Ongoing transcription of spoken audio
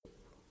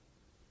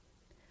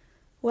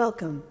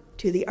Welcome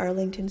to the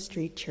Arlington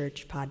Street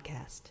Church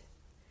podcast.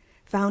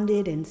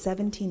 Founded in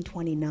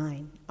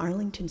 1729,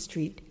 Arlington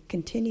Street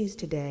continues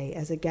today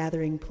as a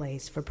gathering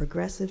place for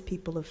progressive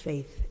people of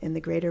faith in the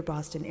greater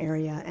Boston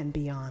area and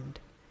beyond.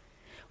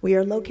 We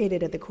are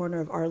located at the corner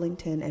of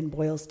Arlington and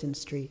Boylston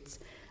Streets,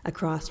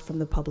 across from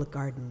the Public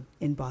Garden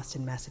in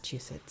Boston,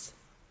 Massachusetts.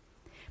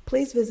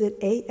 Please visit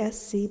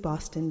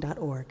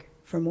ascboston.org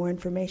for more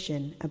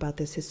information about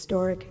this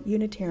historic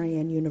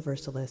Unitarian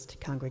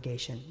Universalist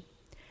congregation.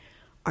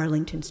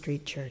 Arlington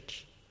Street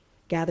Church,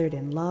 gathered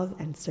in love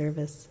and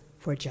service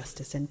for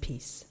justice and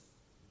peace.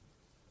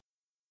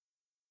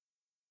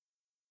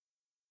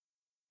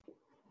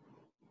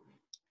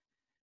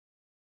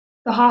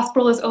 The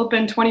hospital is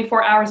open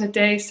 24 hours a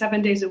day,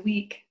 7 days a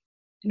week,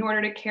 in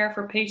order to care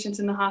for patients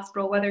in the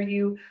hospital, whether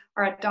you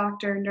are a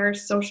doctor,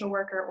 nurse, social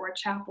worker, or a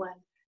chaplain.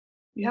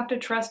 You have to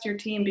trust your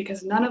team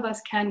because none of us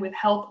can, with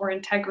health or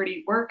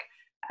integrity, work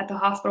at the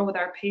hospital with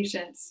our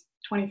patients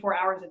 24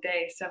 hours a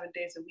day, 7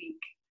 days a week.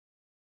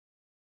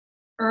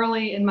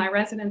 Early in my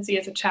residency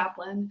as a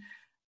chaplain,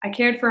 I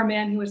cared for a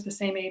man who was the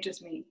same age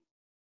as me.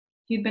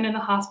 He'd been in the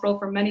hospital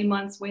for many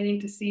months waiting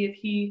to see if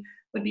he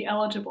would be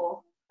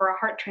eligible for a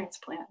heart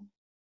transplant.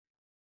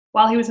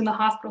 While he was in the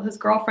hospital, his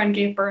girlfriend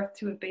gave birth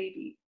to a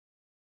baby.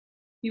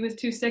 He was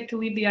too sick to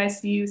leave the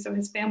ICU, so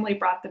his family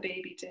brought the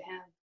baby to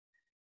him.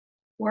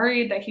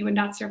 Worried that he would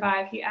not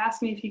survive, he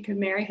asked me if he could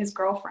marry his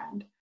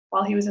girlfriend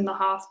while he was in the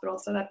hospital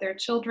so that their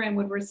children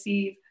would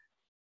receive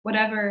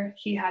whatever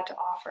he had to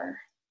offer.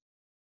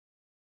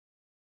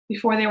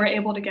 Before they were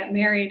able to get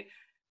married,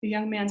 the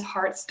young man's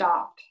heart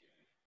stopped.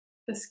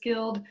 The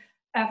skilled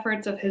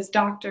efforts of his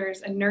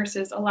doctors and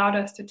nurses allowed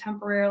us to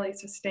temporarily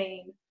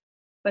sustain,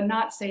 but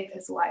not save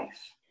his life.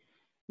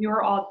 We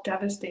were all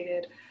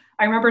devastated.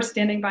 I remember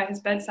standing by his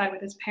bedside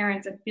with his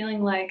parents and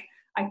feeling like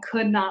I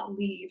could not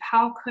leave.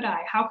 How could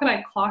I? How could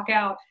I clock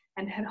out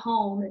and head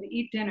home and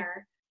eat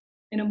dinner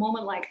in a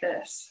moment like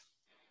this?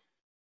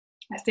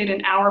 I stayed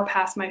an hour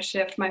past my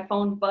shift. My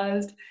phone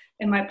buzzed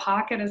in my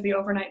pocket as the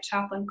overnight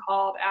chaplain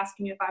called,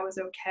 asking if I was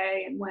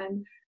okay and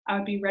when I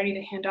would be ready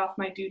to hand off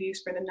my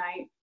duties for the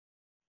night.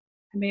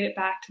 I made it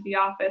back to the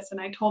office and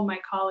I told my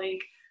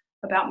colleague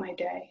about my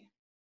day.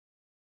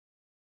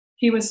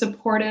 He was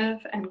supportive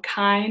and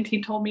kind.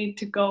 He told me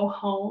to go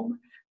home,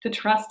 to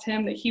trust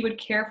him, that he would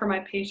care for my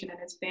patient and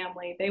his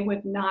family. They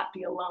would not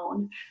be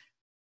alone.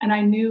 And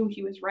I knew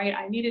he was right.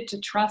 I needed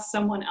to trust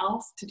someone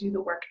else to do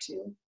the work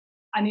too.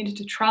 I needed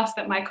to trust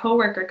that my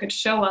coworker could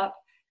show up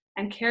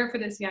and care for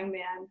this young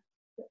man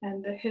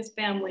and his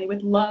family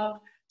with love,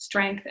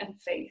 strength, and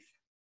faith.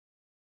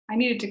 I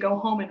needed to go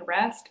home and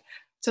rest,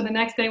 so the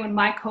next day when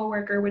my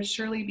coworker would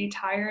surely be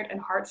tired and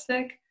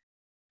heartsick,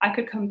 I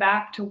could come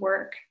back to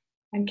work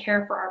and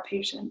care for our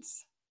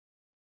patients.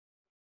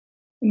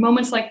 In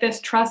moments like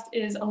this, trust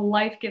is a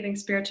life-giving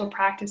spiritual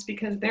practice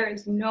because there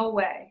is no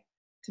way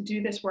to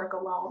do this work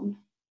alone.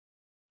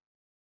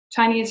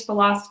 Chinese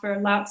philosopher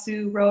Lao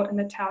Tzu wrote in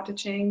the Tao Te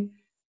Ching,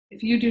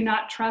 "If you do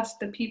not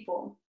trust the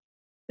people,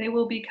 they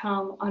will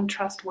become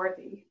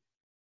untrustworthy."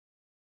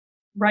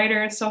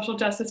 Writer, social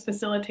justice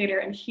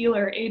facilitator, and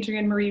healer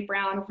Adrienne Maree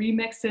Brown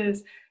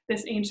remixes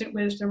this ancient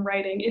wisdom,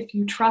 writing, "If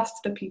you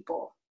trust the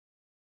people,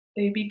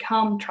 they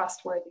become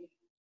trustworthy."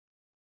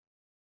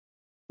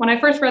 When I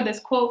first read this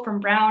quote from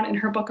Brown in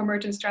her book,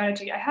 Emergent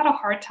Strategy, I had a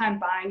hard time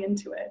buying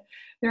into it.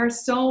 There are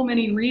so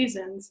many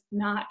reasons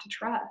not to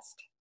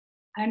trust.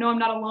 I know I'm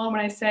not alone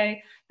when I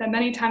say that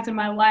many times in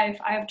my life,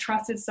 I have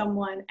trusted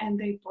someone and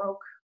they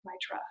broke my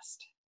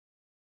trust.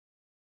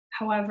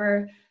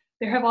 However,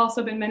 there have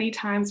also been many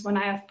times when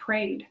I have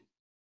prayed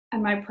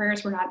and my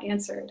prayers were not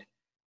answered,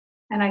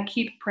 and I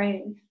keep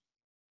praying.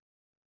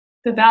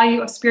 The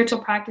value of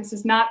spiritual practice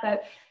is not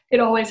that it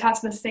always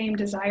has the same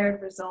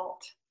desired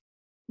result.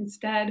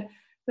 Instead,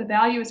 the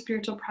value of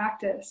spiritual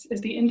practice is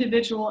the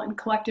individual and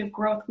collective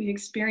growth we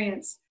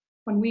experience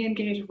when we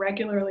engage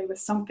regularly with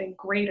something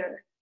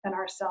greater than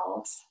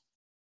ourselves.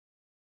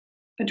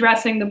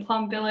 Addressing the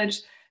Plum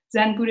Village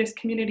Zen Buddhist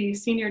community,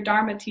 senior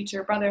Dharma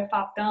teacher, Brother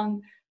Phap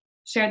Dung,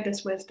 shared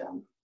this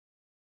wisdom.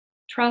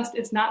 Trust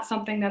is not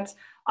something that's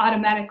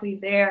automatically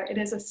there. It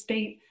is a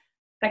state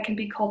that can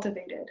be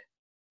cultivated.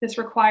 This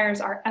requires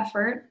our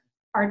effort,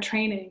 our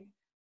training,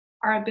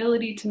 our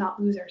ability to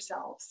not lose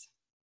ourselves.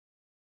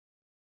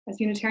 As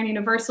Unitarian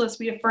Universalists,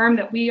 we affirm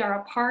that we are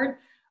a part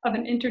of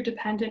an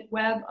interdependent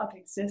web of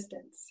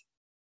existence,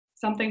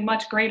 something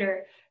much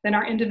greater than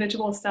our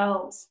individual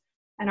selves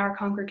and our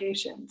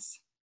congregations.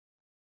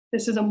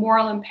 This is a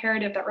moral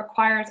imperative that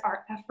requires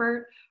our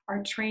effort,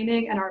 our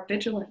training, and our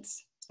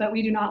vigilance so that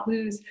we do not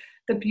lose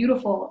the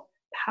beautiful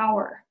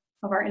power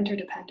of our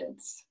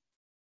interdependence.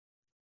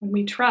 When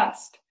we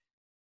trust,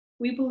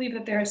 we believe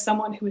that there is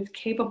someone who is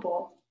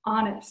capable,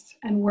 honest,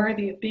 and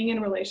worthy of being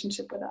in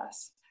relationship with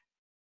us.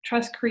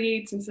 Trust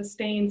creates and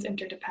sustains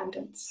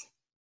interdependence.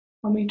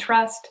 When we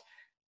trust,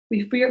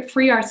 we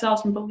free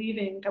ourselves from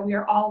believing that we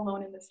are all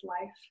alone in this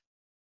life.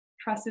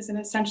 Trust is an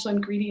essential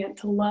ingredient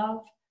to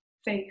love,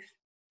 faith,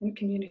 and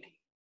community.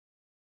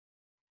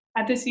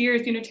 At this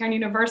year's Unitarian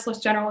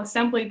Universalist General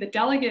Assembly, the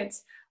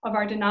delegates of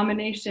our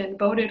denomination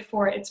voted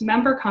for its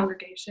member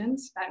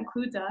congregations, that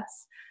includes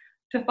us,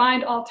 to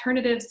find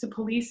alternatives to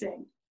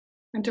policing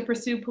and to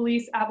pursue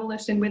police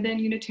abolition within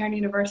Unitarian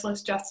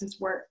Universalist justice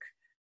work.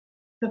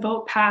 The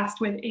vote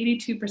passed with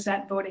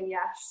 82% voting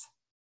yes.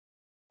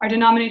 Our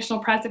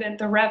denominational president,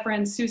 the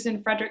Reverend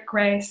Susan Frederick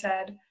Gray,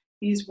 said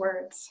these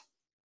words: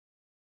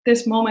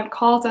 "This moment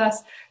calls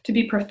us to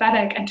be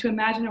prophetic and to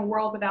imagine a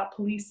world without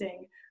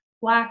policing.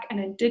 Black and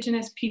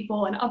Indigenous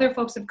people and other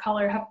folks of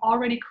color have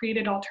already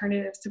created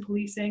alternatives to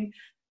policing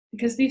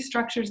because these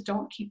structures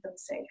don't keep them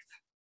safe.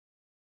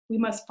 We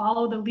must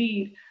follow the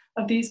lead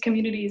of these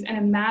communities and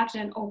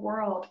imagine a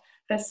world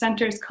that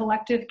centers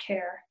collective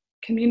care,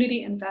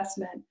 community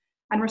investment,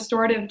 and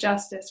restorative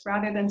justice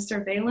rather than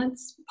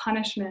surveillance,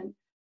 punishment,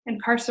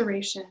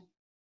 incarceration,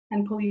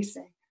 and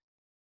policing."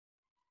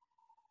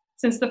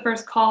 Since the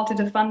first call to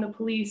defund the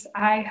police,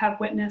 I have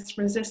witnessed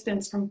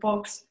resistance from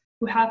folks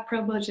who have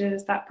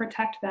privileges that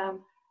protect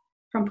them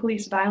from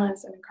police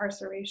violence and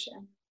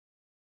incarceration.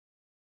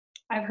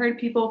 I've heard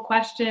people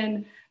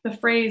question the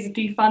phrase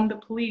defund the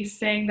police,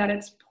 saying that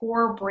it's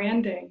poor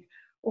branding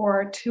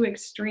or too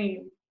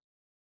extreme.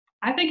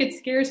 I think it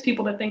scares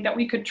people to think that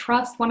we could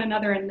trust one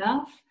another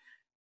enough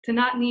to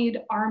not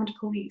need armed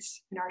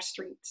police in our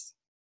streets.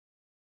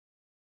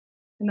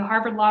 In the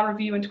Harvard Law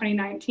Review in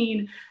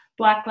 2019,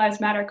 Black Lives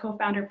Matter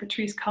co-founder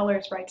Patrisse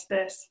Cullors writes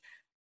this: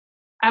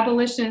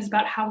 "Abolition is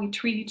about how we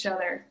treat each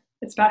other.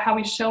 It's about how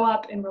we show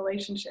up in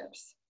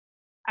relationships.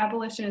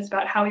 Abolition is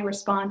about how we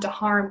respond to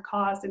harm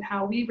caused and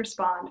how we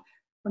respond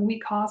when we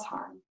cause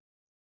harm.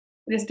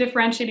 It is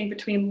differentiating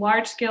between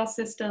large-scale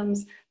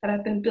systems that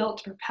have been built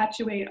to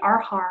perpetuate our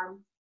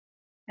harm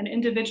and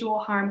individual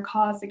harm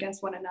caused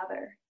against one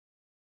another.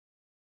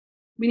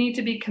 We need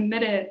to be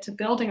committed to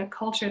building a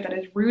culture that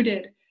is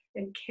rooted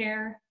in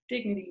care,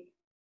 dignity,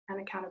 and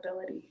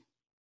accountability."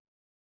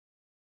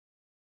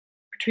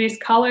 Patrisse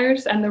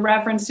Cullors and the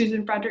Reverend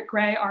Susan Frederick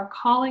Gray are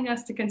calling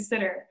us to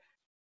consider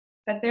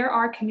that there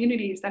are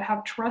communities that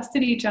have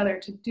trusted each other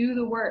to do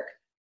the work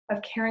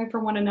of caring for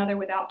one another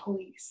without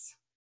police.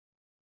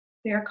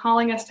 They are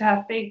calling us to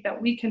have faith that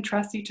we can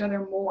trust each other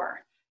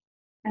more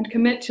and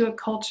commit to a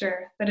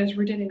culture that is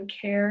rooted in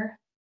care,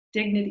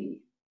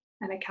 dignity,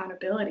 and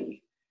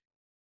accountability.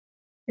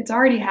 It's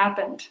already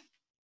happened.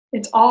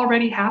 It's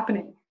already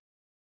happening.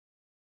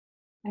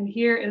 And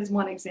here is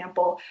one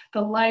example: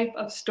 the life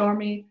of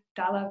Stormy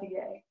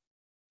Delavier,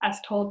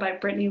 as told by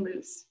Brittany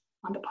Luce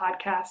on the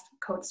podcast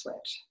Code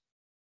Switch.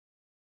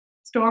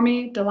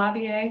 Stormy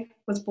Delavier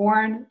was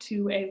born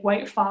to a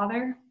white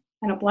father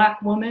and a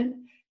Black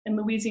woman in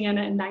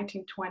Louisiana in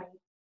 1920.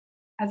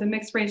 As a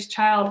mixed-race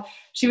child,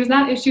 she was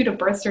not issued a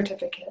birth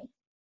certificate.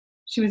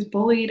 She was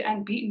bullied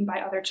and beaten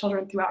by other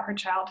children throughout her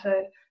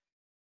childhood.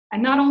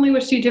 And not only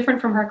was she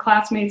different from her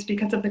classmates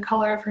because of the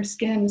color of her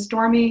skin,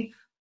 Stormy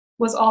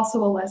was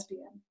also a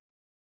lesbian.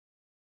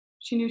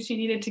 She knew she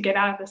needed to get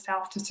out of the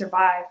South to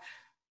survive,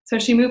 so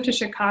she moved to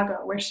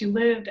Chicago, where she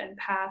lived and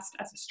passed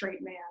as a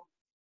straight man.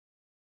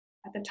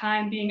 At the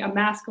time, being a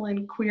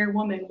masculine queer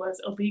woman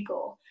was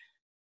illegal.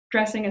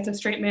 Dressing as a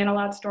straight man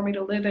allowed Stormy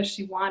to live as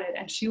she wanted,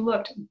 and she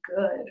looked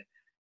good.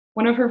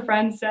 One of her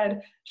friends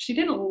said she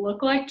didn't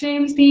look like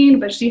James Dean,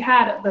 but she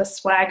had the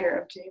swagger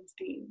of James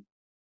Dean.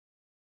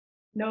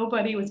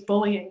 Nobody was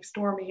bullying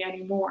Stormy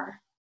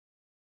anymore.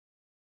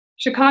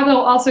 Chicago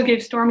also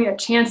gave Stormy a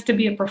chance to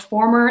be a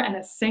performer and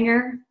a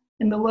singer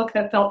in the look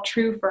that felt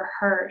true for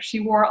her. She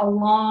wore a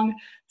long,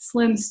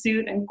 slim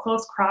suit and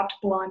close-cropped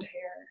blonde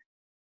hair.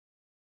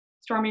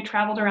 Stormy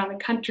traveled around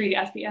the country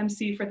as the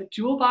MC for the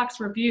Jewel Box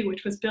Revue,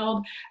 which was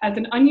billed as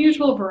an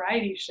unusual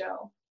variety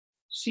show.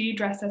 She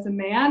dressed as a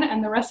man,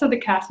 and the rest of the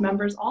cast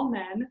members, all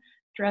men,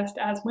 dressed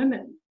as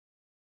women.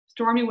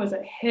 Stormy was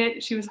a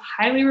hit. She was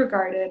highly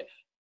regarded.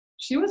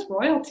 She was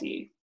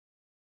royalty.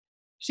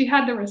 She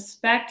had the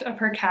respect of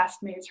her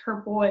castmates, her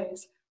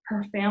boys,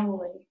 her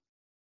family.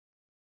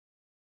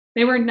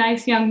 "They were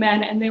nice young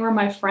men, and they were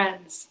my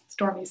friends,"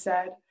 Stormy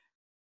said.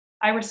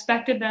 "I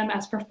respected them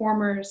as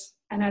performers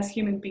and as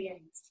human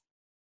beings."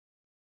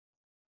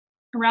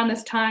 Around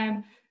this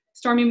time,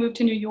 Stormy moved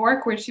to New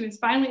York, where she was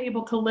finally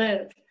able to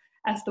live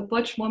as the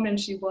butch woman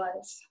she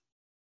was.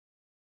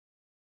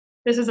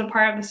 This is a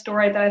part of the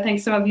story that I think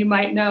some of you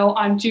might know.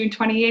 On June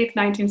 28,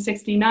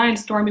 1969,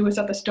 Stormy was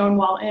at the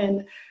Stonewall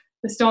Inn.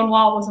 The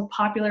Stonewall was a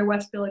popular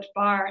West Village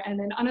bar and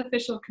an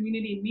unofficial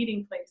community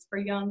meeting place for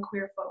young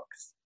queer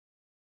folks.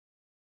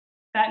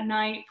 That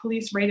night,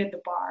 police raided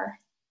the bar.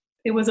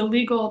 It was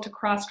illegal to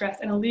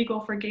cross-dress and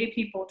illegal for gay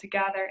people to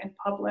gather in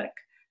public.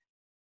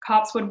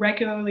 Cops would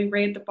regularly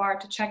raid the bar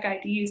to check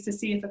IDs to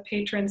see if a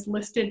patron's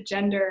listed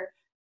gender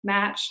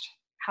matched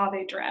how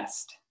they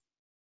dressed.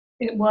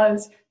 It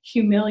was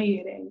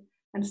humiliating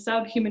and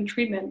subhuman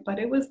treatment, but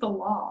it was the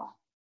law.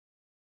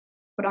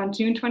 But on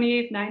June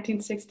 28,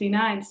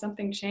 1969,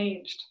 something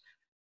changed.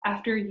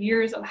 After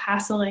years of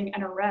hassling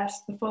and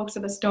arrest, the folks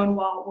at the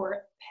Stonewall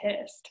were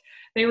pissed.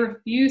 They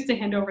refused to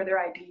hand over their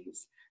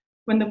IDs.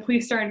 When the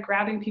police started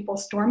grabbing people,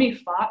 Stormy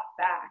fought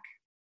back.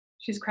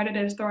 She's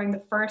credited as throwing the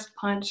first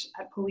punch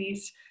at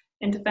police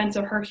in defense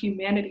of her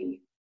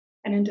humanity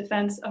and in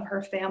defense of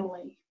her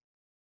family.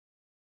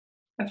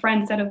 A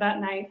friend said of that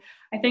night,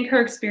 "I think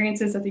her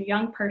experiences as a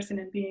young person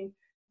and being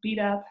beat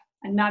up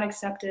and not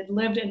accepted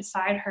lived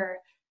inside her,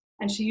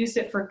 and she used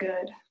it for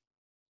good,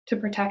 to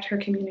protect her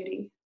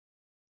community."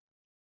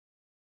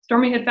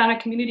 Stormy had found a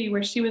community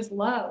where she was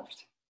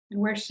loved and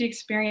where she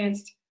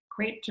experienced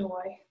great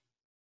joy.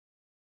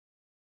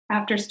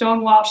 After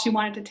Stonewall, she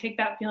wanted to take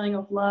that feeling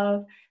of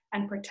love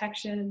and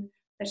protection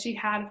that she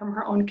had from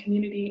her own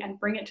community and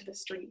bring it to the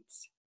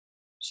streets.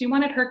 She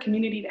wanted her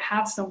community to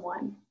have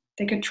someone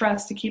they could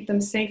trust to keep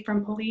them safe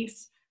from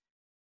police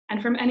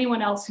and from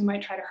anyone else who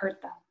might try to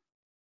hurt them.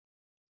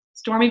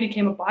 Stormy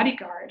became a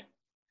bodyguard.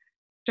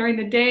 During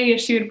the day,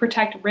 she would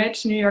protect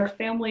rich New York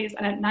families,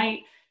 and at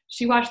night,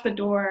 she watched the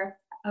door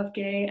of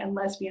gay and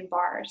lesbian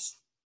bars.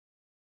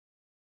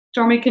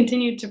 Stormy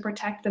continued to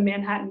protect the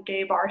Manhattan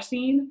gay bar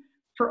scene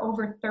for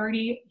over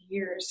 30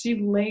 years. She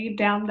laid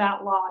down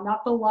that law,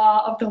 not the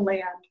law of the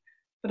land,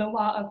 but a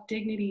law of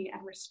dignity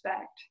and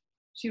respect.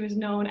 She was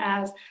known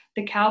as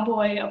the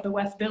cowboy of the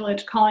West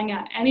Village, calling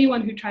out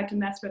anyone who tried to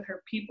mess with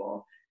her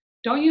people.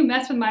 "Don't you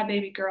mess with my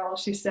baby girl,"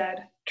 she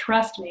said.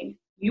 "Trust me,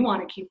 you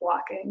want to keep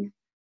walking."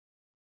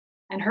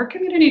 And her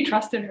community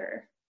trusted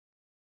her.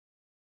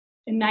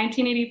 In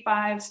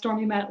 1985,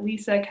 Stormy met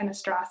Lisa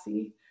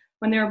Canestrasi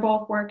when they were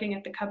both working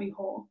at the Cubby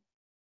Hole.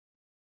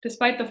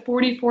 Despite the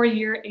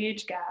 44-year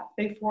age gap,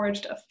 they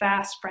forged a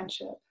fast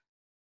friendship.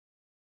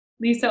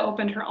 Lisa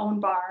opened her own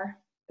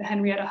bar, the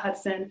Henrietta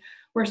Hudson,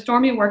 where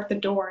Stormy worked the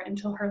door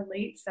until her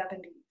late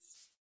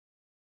 70s.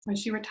 When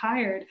she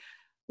retired,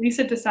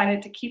 Lisa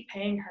decided to keep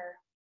paying her.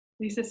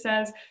 Lisa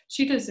says,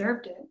 "She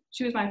deserved it.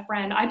 She was my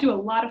friend. I do a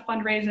lot of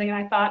fundraising, and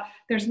I thought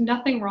there's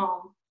nothing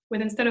wrong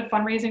with, instead of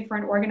fundraising for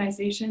an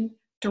organization,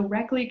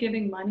 directly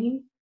giving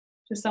money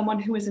to someone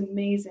who is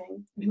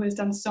amazing and who has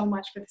done so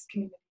much for this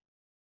community."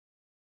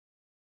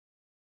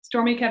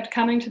 Stormy kept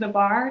coming to the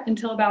bar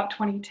until about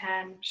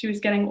 2010. She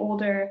was getting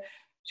older,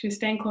 she was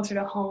staying closer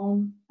to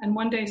home, and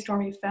one day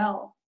Stormy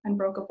fell and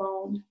broke a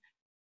bone.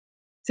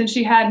 Since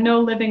she had no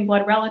living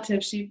blood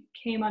relatives, she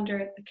came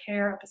under the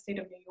care of the state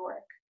of New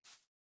York.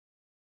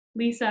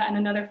 Lisa and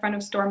another friend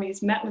of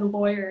Stormy's met with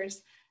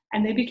lawyers,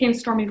 and they became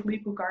Stormy's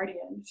legal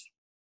guardians.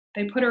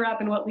 They put her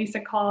up in what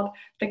Lisa called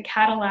the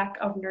Cadillac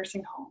of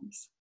nursing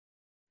homes.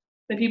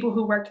 The people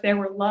who worked there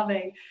were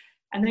loving,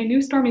 and they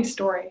knew Stormy's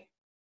story.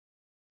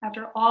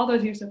 After all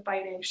those years of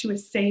fighting, she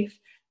was safe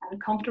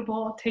and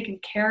comfortable, taken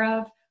care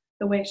of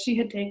the way she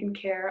had taken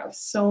care of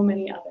so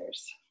many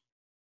others.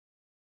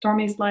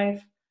 Stormy's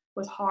life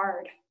was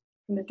hard.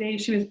 From the day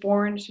she was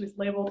born, she was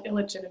labeled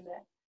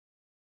illegitimate.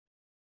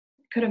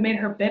 It could have made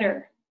her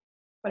bitter,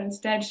 but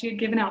instead she had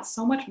given out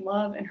so much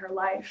love in her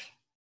life,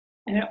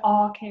 and it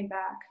all came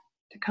back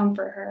to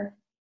comfort her.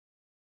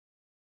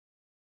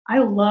 I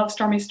love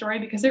Stormy's story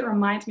because it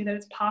reminds me that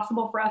it's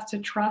possible for us to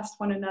trust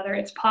one another.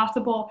 It's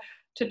possible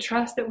to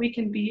trust that we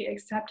can be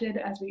accepted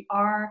as we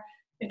are.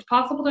 It's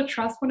possible to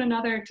trust one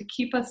another to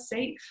keep us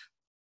safe,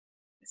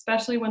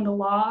 especially when the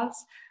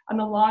laws and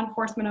the law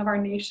enforcement of our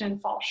nation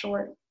fall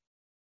short.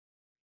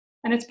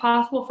 And it's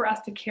possible for us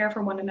to care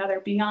for one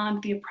another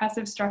beyond the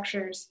oppressive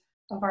structures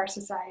of our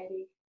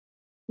society.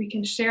 We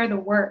can share the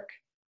work,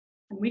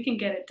 and we can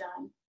get it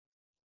done.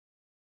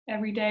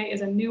 Every day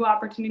is a new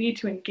opportunity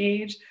to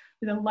engage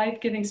with a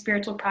life-giving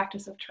spiritual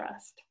practice of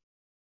trust.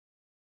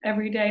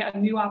 Every day, a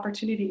new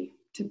opportunity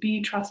to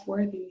be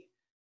trustworthy.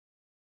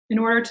 In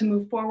order to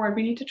move forward,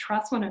 we need to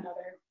trust one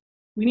another.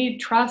 We need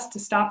trust to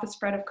stop the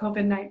spread of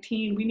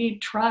COVID-19. We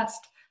need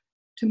trust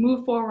to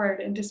move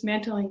forward in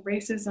dismantling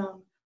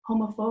racism,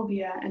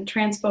 homophobia, and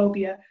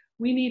transphobia.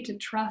 We need to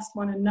trust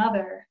one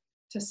another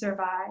to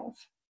survive.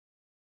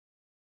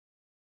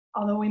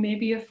 Although we may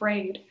be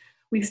afraid,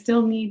 we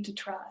still need to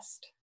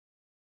trust.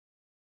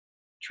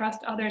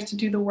 Trust others to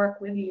do the work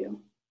with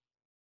you.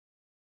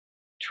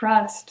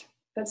 Trust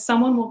that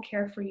someone will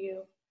care for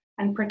you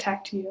and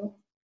protect you.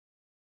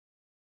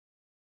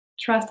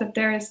 Trust that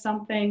there is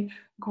something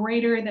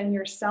greater than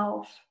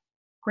yourself,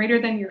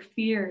 greater than your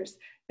fears,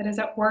 that is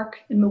at work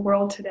in the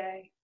world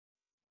today.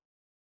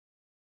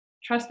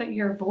 Trust that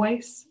your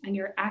voice and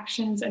your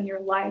actions and your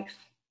life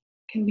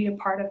can be a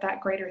part of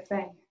that greater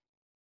thing.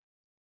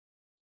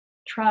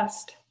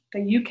 Trust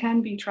that you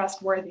can be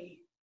trustworthy.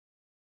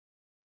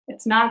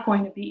 It's not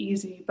going to be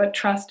easy, but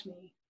trust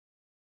me,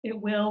 it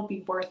will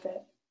be worth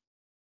it.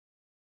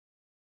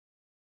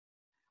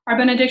 Our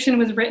benediction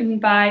was written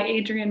by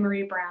Adrienne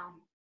Marie Brown.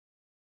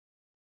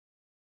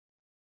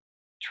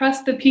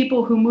 Trust the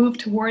people who move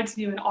towards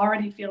you and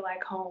already feel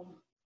like home.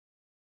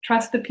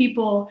 Trust the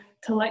people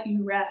to let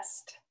you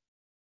rest.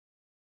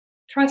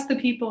 Trust the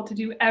people to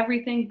do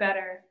everything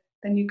better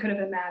than you could have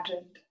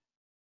imagined.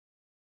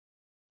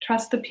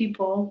 Trust the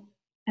people,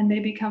 and they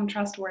become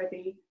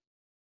trustworthy.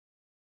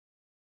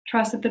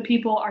 Trust that the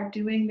people are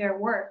doing their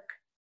work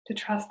to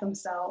trust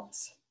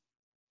themselves.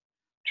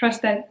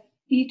 Trust that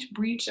each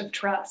breach of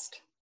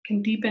trust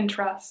can deepen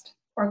trust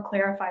or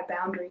clarify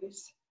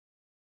boundaries.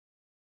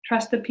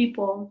 Trust the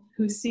people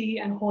who see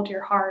and hold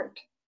your heart.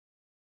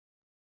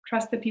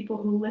 Trust the people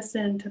who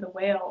listen to the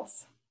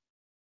wails.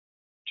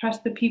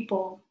 Trust the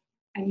people,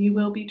 and you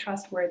will be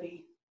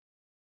trustworthy.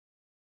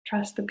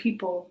 Trust the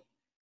people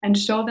and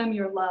show them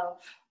your love.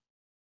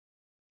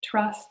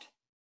 Trust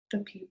the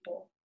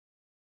people.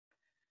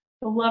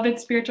 Beloved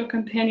spiritual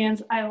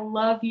companions, I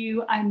love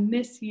you. I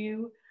miss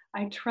you.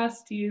 I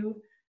trust you.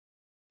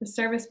 The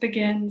service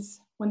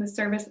begins when the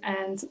service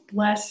ends.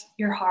 Bless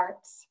your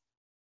hearts.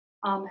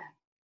 Amen.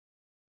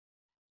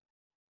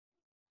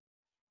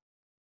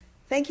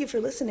 Thank you for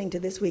listening to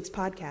this week's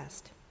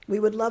podcast. We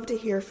would love to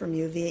hear from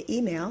you via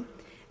email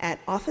at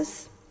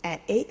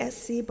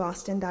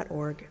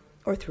office@ascboston.org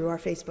or through our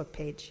Facebook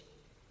page.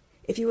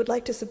 If you would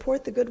like to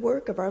support the good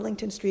work of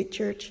Arlington Street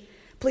Church,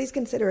 please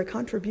consider a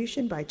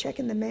contribution by check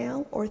in the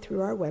mail or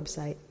through our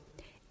website,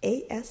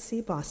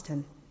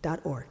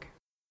 ascboston.org.